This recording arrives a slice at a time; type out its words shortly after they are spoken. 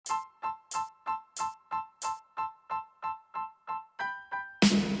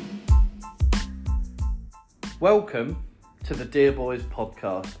Welcome to the Dear Boys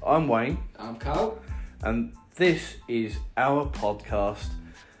podcast. I'm Wayne. I'm Carl. And this is our podcast.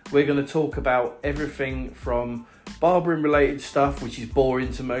 We're going to talk about everything from barbering related stuff, which is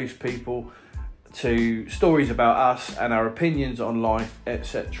boring to most people, to stories about us and our opinions on life,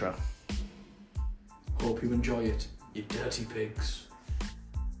 etc. Hope you enjoy it, you dirty pigs.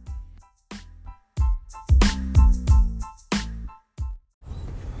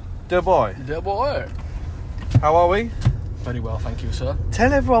 Dear boy, Dear boy. how are we? Very well, thank you, sir.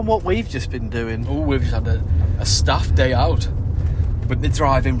 Tell everyone what we've just been doing. Oh, we've just had a staff day out. With the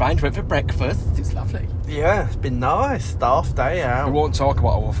driving round, went for breakfast. It's lovely. Yeah, it's been nice. Staff day out. We won't talk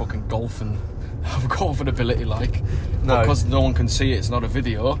about our fucking golfing ability, like. No. Because no one can see it, it's not a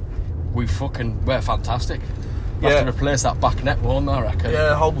video. We're fantastic. We Yeah. have to replace that back net, won't I reckon?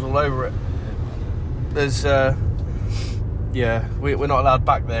 Yeah, holes all over it. There's, we're not allowed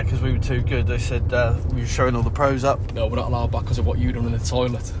back there because we were too good. They said we were showing all the pros up. No, we're not allowed back because of what you done in the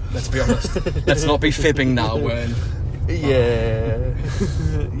toilet. Let's be honest. Let's not be fibbing now, Wayne. Yeah.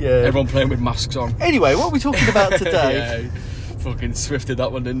 Yeah. Everyone playing with masks on. Anyway, what are we talking about today? Yeah, fucking swifted that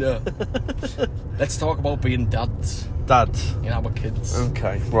one, didn't you? Let's talk about being dads Dad. in our kids.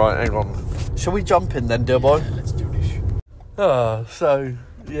 Okay, right, hang on. Shall we jump in then, dear boy? Yeah, let's do this.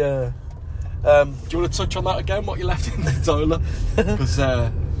 Yeah. Do you want to touch on that again, what you left in the toilet?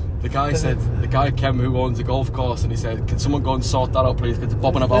 Because the guy Ken who owns the golf course, and he said, can someone go and sort that out, please? Because it's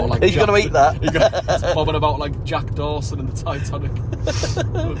bobbing about like... Are you going to eat that? It's bobbing about like Jack Dawson in the Titanic.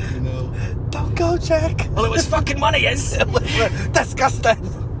 Fucking hell. Don't go, Jack. Well, it was fucking money, yes. Disgusting.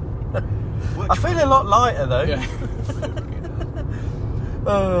 I feel a lot lighter, though. Yeah.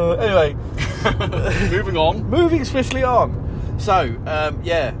 Anyway. Moving on. Moving swiftly on. So,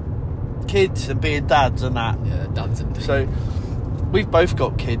 kids and being dads and that. Yeah, dads and So, we've both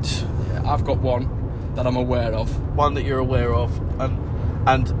got kids. yeah, I've got one that I'm aware of. One that you're aware of.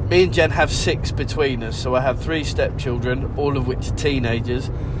 And me and Jen have 6 between us. So I have 3 stepchildren, all of which are teenagers.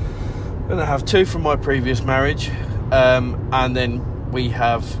 And I have 2 from my previous marriage. And then we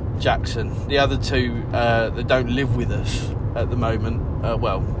have Jackson. The other 2, they don't live with us at the moment.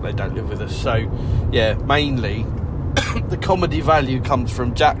 They don't live with us. So, yeah, mainly the comedy value comes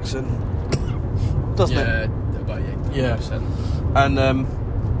from Jackson. Doesn't it? About 8%. Yeah.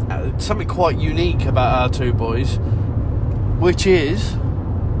 And something quite unique about our 2 boys, which is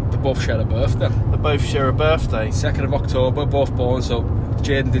They both share a birthday. they both share a birthday. 2nd of October, both born, so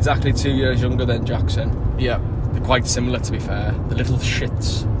Jaden's exactly 2 years younger than Jackson. Yeah. They're quite similar, to be fair. The little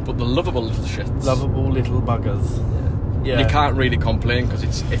shits, but the lovable little shits. Lovable little buggers. Yeah. You can't really complain because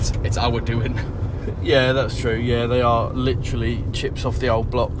it's our doing. Yeah, that's true. Yeah, they are literally chips off the old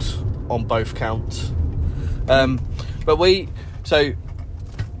blocks on both counts. So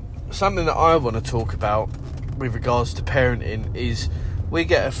something that I want to talk about with regards to parenting is we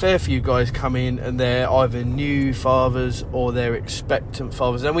get a fair few guys come in and they're either new fathers or they're expectant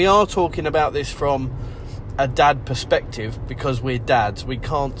fathers. And we are talking about this from a dad perspective because we're dads. We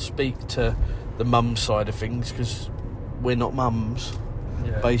can't speak to the mum side of things because we're not mums.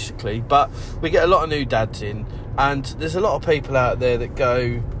 Yeah. Basically, but we get a lot of new dads in, and there's a lot of people out there that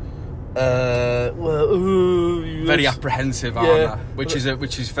go, Very apprehensive, aren't they?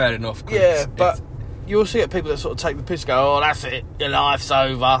 Which is fair enough. Yeah, but you also get people that sort of take the piss, and go, oh, that's it, your life's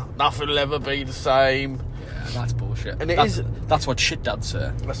over, nothing will ever be the same. Yeah, that's bullshit. And that's what shit dads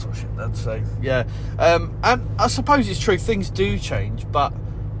say. That's what shit dads say. Yeah, and I suppose it's true. Things do change, but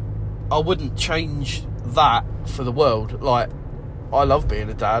I wouldn't change that for the world. Like, I love being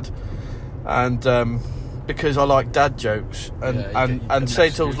a dad, and because I like dad jokes, and say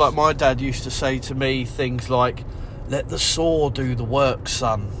tools like my dad used to say to me things like, "Let the saw do the work,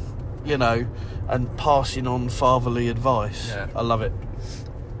 son," you know, and passing on fatherly advice. Yeah. I love it.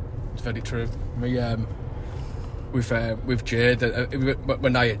 It's very true. With Jade,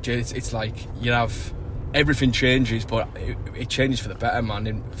 when I had Jade, it's like you have everything changes, but it changes for the better, man.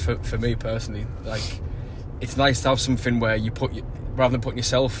 And for me personally, like, it's nice to have something where you rather than putting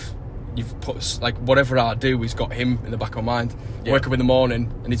yourself, you've put, like, whatever I do, he's got him in the back of my mind. Yeah. Wake up in the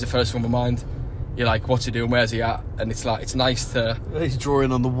morning and he's the first one on my mind. You're like, what's he doing, where's he at? And it's like, it's nice to... He's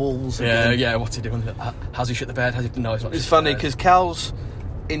drawing on the walls again. Yeah, what's he doing? Has he shit the bed? No, he's not. It's funny because Cal's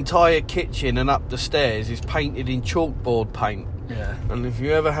entire kitchen and up the stairs is painted in chalkboard paint. Yeah. And if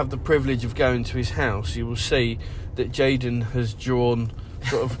you ever have the privilege of going to his house, you will see that Jaden has drawn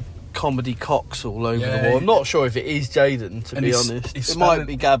sort of comedy cocks all over the wall. I'm not sure if it is Jaden, to be honest. It might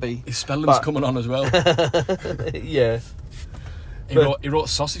be Gabby. His spelling's coming on as well. Yeah. He wrote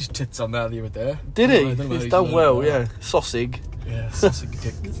sausage tits on there the other day. Did he? He's done well, yeah. Sausage. Yeah, sausage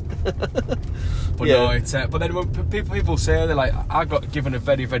dicks. But Yeah. no, it's but then when people say, they're like, I got given a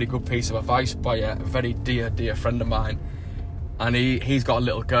very, very good piece of advice by a very dear friend of mine, and he's got a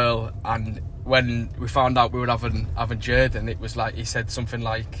little girl, and when we found out we were having Jaden, it was like, he said something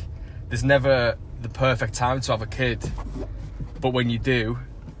like, there's never the perfect time to have a kid, but when you do,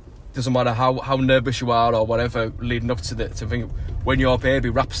 doesn't matter how nervous you are or whatever leading up to the thing, when your baby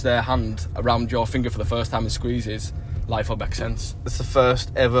wraps their hand around your finger for the first time and squeezes, life will make sense. It's the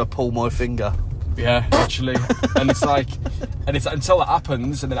first ever pull my finger. Yeah, literally. And it's like, and it's until that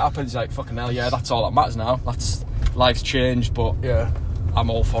happens, and then it happens, like, fucking hell, yeah, that's all that matters now. That's, life's changed, but Yeah. I'm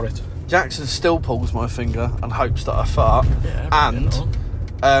all for it. Jackson still pulls my finger and hopes that I fart. Yeah,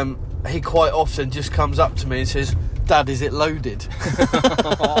 And he quite often just comes up to me and says, Dad, is it loaded?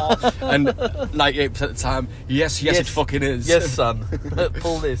 And 98% of the time, yes, it fucking is. Yes, son.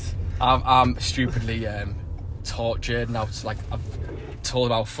 Pull this. I'm stupidly taught Jaden how to, like, I've told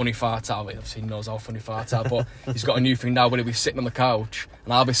him how funny farts are. Obviously he knows how funny farts are, but he's got a new thing now where he'll be sitting on the couch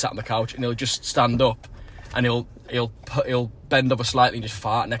and I'll be sat on the couch and he'll just stand up and he'll bend over slightly and just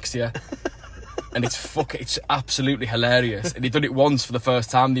fart next to you. And it's absolutely hilarious. And he did it once for the first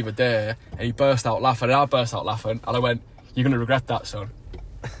time the other day, and he burst out laughing, and I burst out laughing, and I went, "You're going to regret that, son."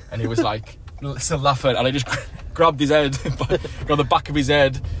 And he was like, still laughing, and I just grabbed his head, grabbed the back of his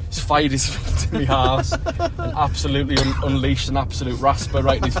head, just fired his feet in my arse, and absolutely unleashed an absolute rasper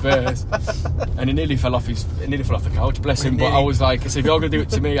right in his face. And he nearly fell off the couch, bless him. But I was like, so if you're going to do it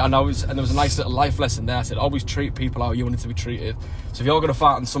to me, and there was a nice little life lesson there. I said, always treat people how you want it to be treated. So if you're going to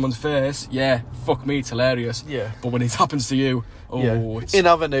fart on someone's face, yeah, fuck me, it's hilarious. Yeah. But when it happens to you, it's... In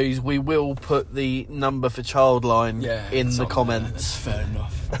other news, we will put the number for Childline in the comments. Fair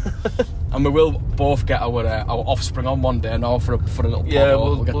enough. And we will both get our offspring on one day now for a little pod. Yeah,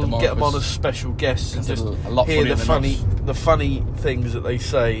 we'll get them on as special guests and just a lot hear funnier the funny things that they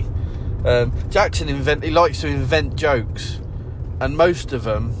say. Jackson he likes to invent jokes, and most of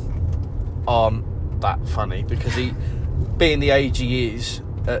them aren't that funny because he, being the age he is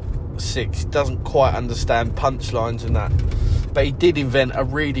at 6, doesn't quite understand punchlines and that. But he did invent a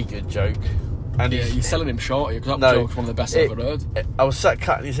really good joke. And yeah, you're selling him short here because that joke's one of the best I've ever heard. I was sat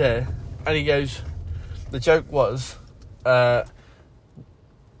cutting his hair, and he goes, the joke was,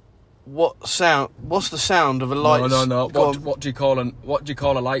 what's the sound of a lightsaber? No. What do you call a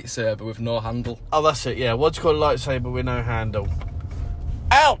lightsaber with no handle? Oh, that's it. Yeah, what do you call a lightsaber with no handle?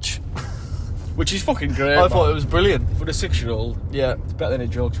 Ouch! Which is fucking great. I thought it was brilliant for the 6-year-old. Yeah, it's better than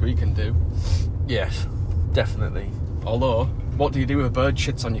the jokes we can do. Yes, definitely. Although, what do you do if a bird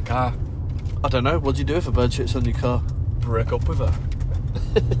shits on your car? I don't know. What do you do if a bird shits on your car? Break up with her.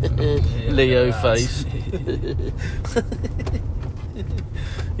 Leo face.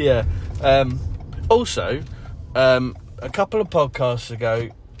 Yeah. Also, a couple of podcasts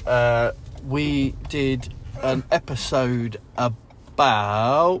ago, we did an episode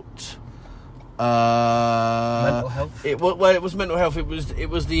about mental health. It was mental health. It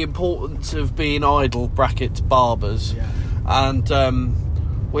was the importance of being idle (barbers). Yeah. And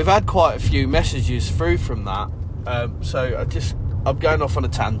we've had quite a few messages through from that. So I'm going off on a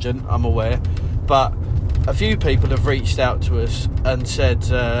tangent, I'm aware, but a few people have reached out to us and said,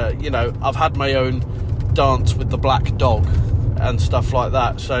 I've had my own dance with the black dog and stuff like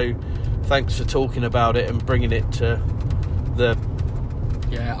that. So thanks for talking about it and bringing it to the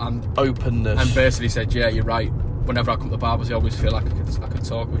openness. And basically said, yeah, you're right. Whenever I come to the barbers, I always feel like I could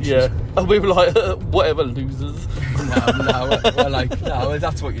talk. Which is... and we were like, whatever, losers. We're like, no,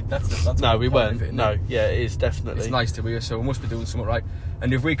 that's what you. That's no, we weren't. It, no, yeah, it is definitely. It's nice to hear, so we must be doing something right.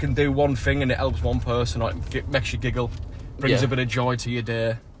 And if we can do one thing and it helps one person, or it makes you giggle, brings a bit of joy to your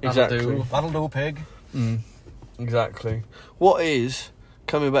day, that'll do, pig. Exactly. What is,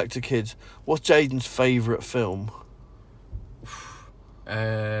 coming back to kids, what's Jaden's favourite film?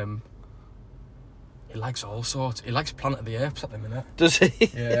 He likes all sorts. He likes Planet of the Apes at the minute. Does he?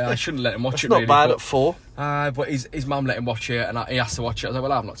 Yeah, I shouldn't let him watch it. It's not bad at 4. But his mum let him watch it, and he has to watch it. I was like,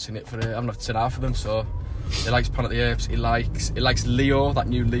 well, I've not seen half of them, so he likes Planet of the Apes. He likes Leo, that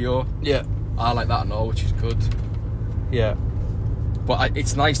new Leo. Yeah. I like that and all, which is good. Yeah. But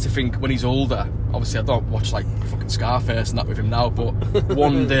it's nice to think when he's older. Obviously, I don't watch like fucking Scarface and that with him now, but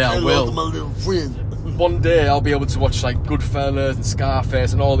one day I will. My little friend. One day I'll be able to watch like Goodfellas and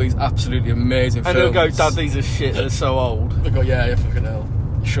Scarface and all these absolutely amazing films. And he'll go, Dad, these are shit, they're so old. He'll go, yeah, fucking hell.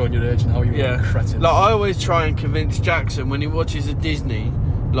 You're showing your age now, you cretin. Like, I always try and convince Jackson when he watches a Disney,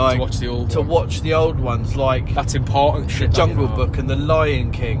 like, to watch the old ones, like... That's important shit. Jungle Book and The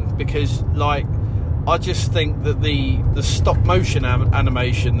Lion King, because, like, I just think that the stop motion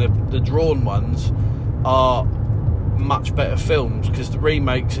animation, the drawn ones, are much better films, because the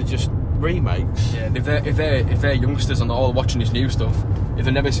remakes are just remakes. Yeah, if they're youngsters and they're all watching this new stuff, if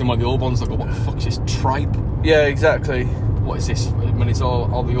they've never seen one of the old ones, they go, what the fuck's this tripe? Yeah, exactly. What is this? When it's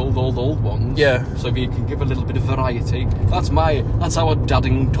all the old ones. Yeah. So if you can give a little bit of variety, that's our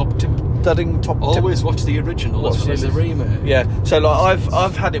dadding top tip. Dadding top Always watch the original. Watch Watch the remake. Yeah. So like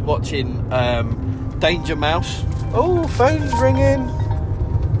I've had it watching Danger Mouse. Oh, phone's ringing.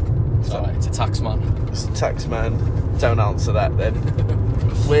 Sorry, it's a tax man. It's the tax man. Don't answer that then.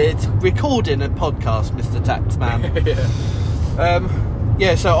 We're recording a podcast, Mr. Taxman.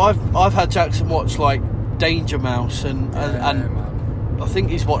 Yeah. So I've had Jackson watch like Danger Mouse and I think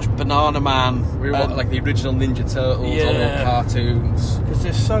he's watched Banana Man. We watched like the original Ninja Turtles, all the cartoons. Because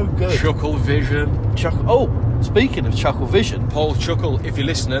they're so good. Chuckle Vision. Speaking of Chuckle Vision, Paul Chuckle, if you're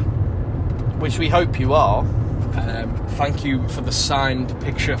listening, which we hope you are, thank you for the signed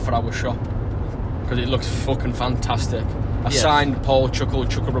picture for our shop, because it looks fucking fantastic. A signed Paul Chuckle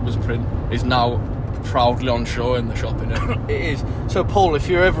Brothers print is now proudly on show in the shop, innit? It is. So Paul, if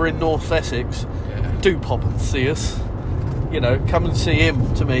you're ever in North Essex, do pop and see us. You know, come and see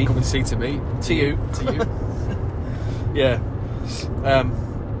him to me. Come and see to me. To you. To you. Yeah.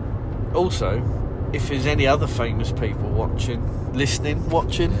 Also, if there's any other famous people listening,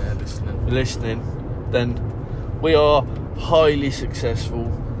 then we are highly successful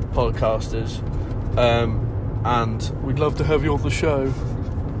podcasters, and we'd love to have you on the show.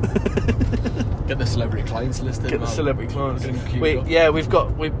 Get the celebrity clients listed. Get the celebrity clients.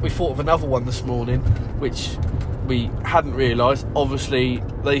 We thought of another one this morning, which we hadn't realised. Obviously,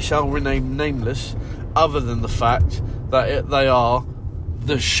 they shall remain nameless, other than the fact that they are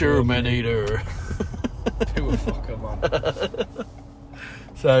the Shermanator. Who a fucker,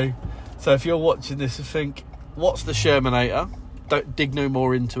 man. So if you're watching this and think, what's the Shermanator? Don't dig no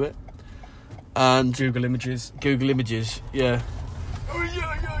more into it. And Google Images, yeah.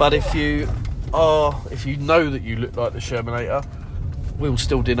 But if you know that you look like the Shermanator, we'll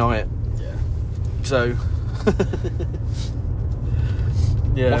still deny it. Yeah. So,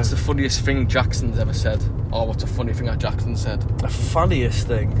 yeah. What's the funniest thing Jackson's ever said? Or what's a funny thing that Jackson said? The funniest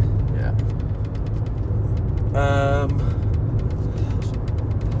thing? Yeah.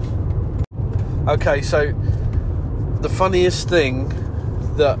 Okay, so the funniest thing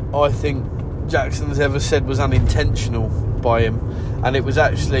that I think Jackson's ever said was unintentional by him, and it was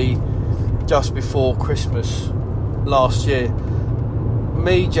actually just before Christmas last year.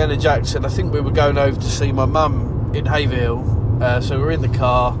 Me, Jenna, Jackson, I think we were going over to see my mum in Haverhill, so we're in the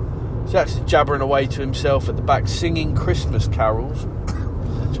car. Jackson jabbering away to himself at the back, singing Christmas carols,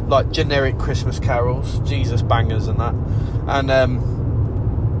 like generic Christmas carols, Jesus bangers and that. And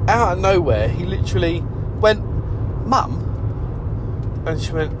out of nowhere, he literally went, "Mum?" And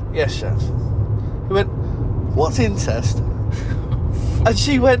she went, "Yes, Chef." He went, "What's incest?" And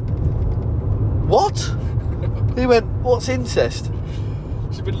she went, "What?" He went, "What's incest?"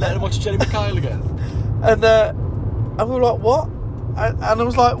 She's been letting him watch Jenny McKyle again. And we were like, "What?" And I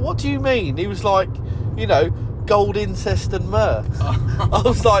was like, "What do you mean?" He was like, "You know, gold, incest and myrrh." I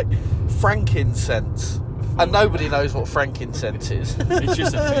was like, "Frankincense." And nobody knows what frankincense is. It's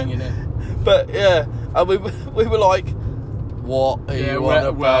just a thing, innit? But yeah, and we were like, "What are you on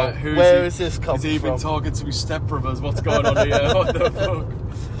about? Where is this come from?" Has he been talking to his stepbrothers? What's going on here? What the fuck?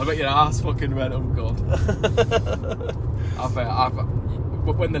 I bet your ass fucking went, "Oh God."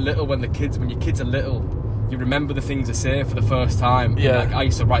 When your kids are little, you remember the things they say for the first time. Yeah. Like, I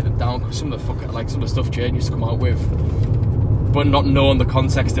used to write them down, because some of the stuff Jane used to come out with, but not knowing the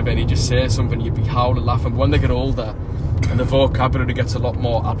context of it, he'd just say something, you'd be howling laughing. But when they get older and the vocabulary gets a lot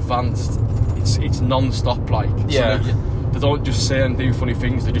more advanced, it's non-stop, like. Yeah. So they don't just say and do funny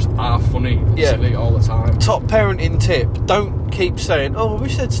things, they just are funny and silly all the time. Top parenting tip: don't keep saying, "Oh, I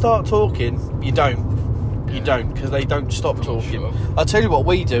wish they'd start talking." You don't. You don't, because they don't stop talking. Sure. I'll tell you what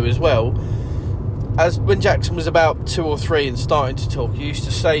we do as well. As when Jackson was about 2 or 3 and starting to talk, he used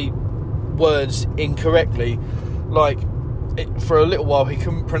to say words incorrectly. Like, for a little while, he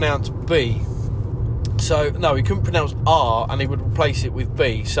couldn't pronounce B. So, no, he couldn't pronounce R, and he would replace it with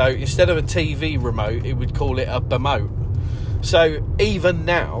B. So, instead of a TV remote, he would call it a bemote. So, even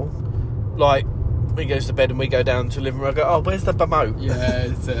now, like, he goes to bed and we go down to the living room, I go, "Oh, where's the bemote?"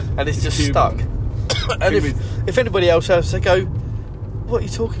 Yeah, and it's just stuck. And if anybody else has, they go, "What are you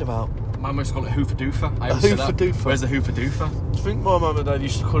talking about?" My mum used to call it hoofa doofa. A hoofa doofa. Where's the hoofa doofa? I think my mum and dad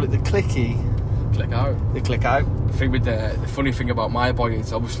used to call it the clicky. Click out. The click out. I think with the funny thing about my boy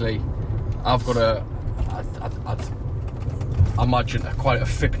is, obviously, I've got I'd imagine quite a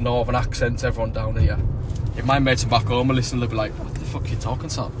thick northern accent to everyone down here. If my mates are back home and listen, they'll be like, "What the the fuck are you talking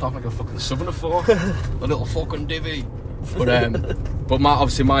like a fucking southerner for? A little fucking divvy. But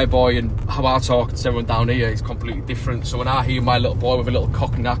my boy and how I talk to everyone down here is completely different. So when I hear my little boy with a little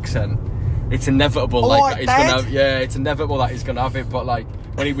Cockney accent, it's inevitable. It's inevitable that he's gonna have it. But like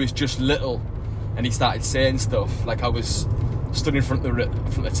when he was just little and he started saying stuff, like I was stood in front of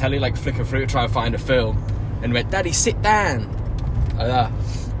the telly, like flicking through to try and find a film, and went, "Daddy, sit down," like that.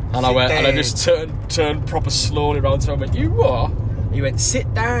 And I just turned proper slowly around to him and went, "You what?" He went,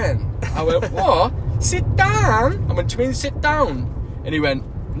 "Sit down." I went, "What? Sit down?" I went, "Do you mean sit down?" And he went,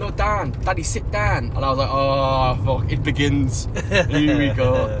 "No, Dan, Daddy, sit down." And I was like, "Oh, fuck, it begins." Here we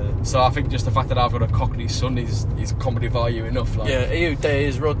go. So I think just the fact that I've got a Cockney son is comedy value enough. Like, yeah, you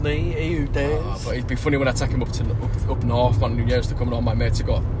days, Rodney, you days. But it'd be funny when I take him up north, man, New Year's to come, and all my mates have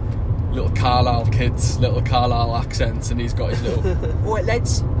got little Carlisle kids, little Carlisle accents, and he's got his little, "Alright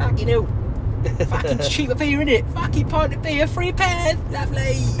lads, fucking hell, fucking cheaper beer innit, fucking pint of beer, £3,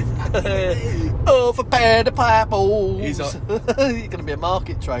 lovely, oh, for pair of pineapples." He's going to be a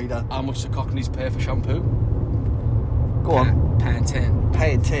market trader. How much do Cockneys pay for shampoo? Go on. £10.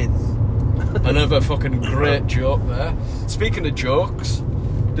 Paying 10. Another fucking great joke there. Speaking of jokes,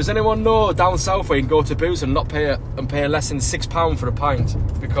 does anyone know down south where you can go to booze and not pay less than £6 for a pint?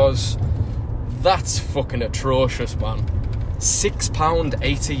 Because that's fucking atrocious, man.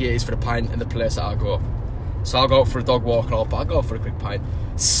 £6.80 years for a pint in the place that I go. So I'll go out for a dog walk and all, but I'll go out for a quick pint.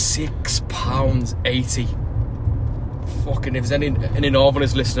 £6.80. Fucking, if there's any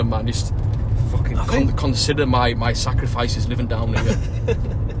Northerners listening, man, just fucking consider my sacrifices living down here.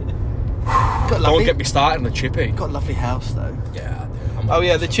 Don't get me started on the chippy. Got a lovely house though. Yeah.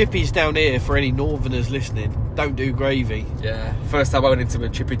 The chippies down here, for any Northerners listening, don't do gravy. Yeah. First time I went into a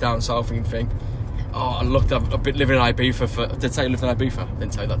chippy down south and think, I looked up a bit living in Ibiza did I tell you living in Ibiza?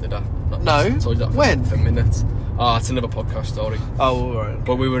 Didn't tell you that, did I? No. I told you that when? For minutes. It's another podcast story. Oh, alright.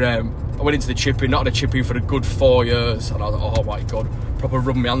 But we were, I went into the chippy, not had a chippy for a good 4 years, and I was like, oh my god, proper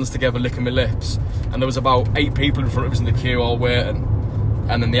rubbing my hands together, licking my lips. And there was about 8 people in front of us in the queue all waiting.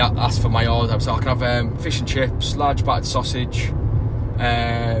 And then they asked for my order. I was like, I can have fish and chips, large battered sausage,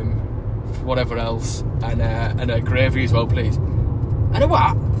 whatever else, and a gravy as well, please. And a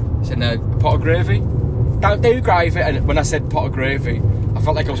what? I said, a pot of gravy. Don't do gravy. And when I said pot of gravy, I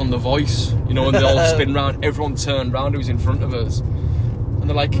felt like I was on The Voice, you know, and they all spin round. Everyone turned round who was in front of us, and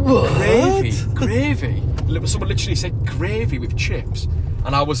they're like, gravy. Someone literally said gravy with chips,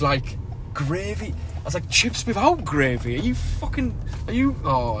 and I was like, gravy. I was like, chips without gravy? Are you?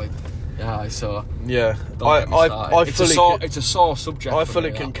 Oh, yeah. So yeah, it's a sore subject. I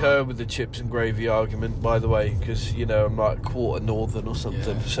fully concur with the chips and gravy argument, by the way, because I'm like quarter northern or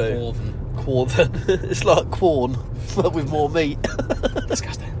something. Yeah, so Quartern. It's like corn, but with more meat.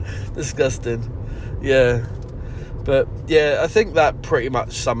 Disgusting. Yeah, but yeah, I think that pretty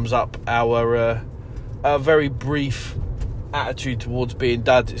much sums up our very brief attitude towards being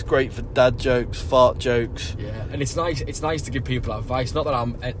dads. It's great for dad jokes, fart jokes. Yeah, and it's nice to give people advice. Not that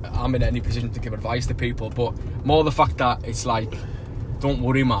I'm in any position to give advice to people, but more the fact that it's like, don't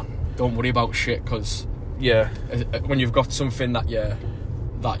worry, man. Don't worry about shit, because when you've got something that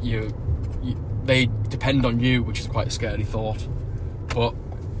they depend on you, which is quite a scary thought. But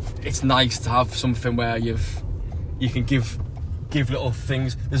it's nice to have something where you can give little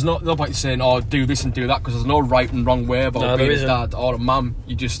things. There's nobody saying, do this and do that, because there's no right and wrong way about being a dad or a mum.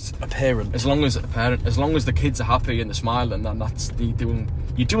 You just a parent. As long as the kids are happy and they're smiling, then you're doing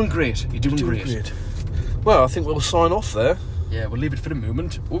great. You're doing great. Well, I think we'll sign off there. Yeah, we'll leave it for the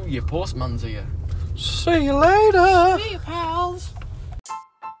moment. Oh, your postman's here. See you later. See you, pals.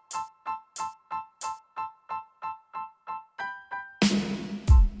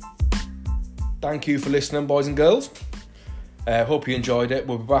 Thank you for listening, boys and girls. Hope you enjoyed it.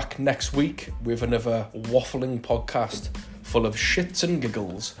 We'll be back next week with another waffling podcast full of shits and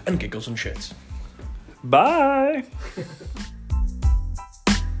giggles and shits. Bye.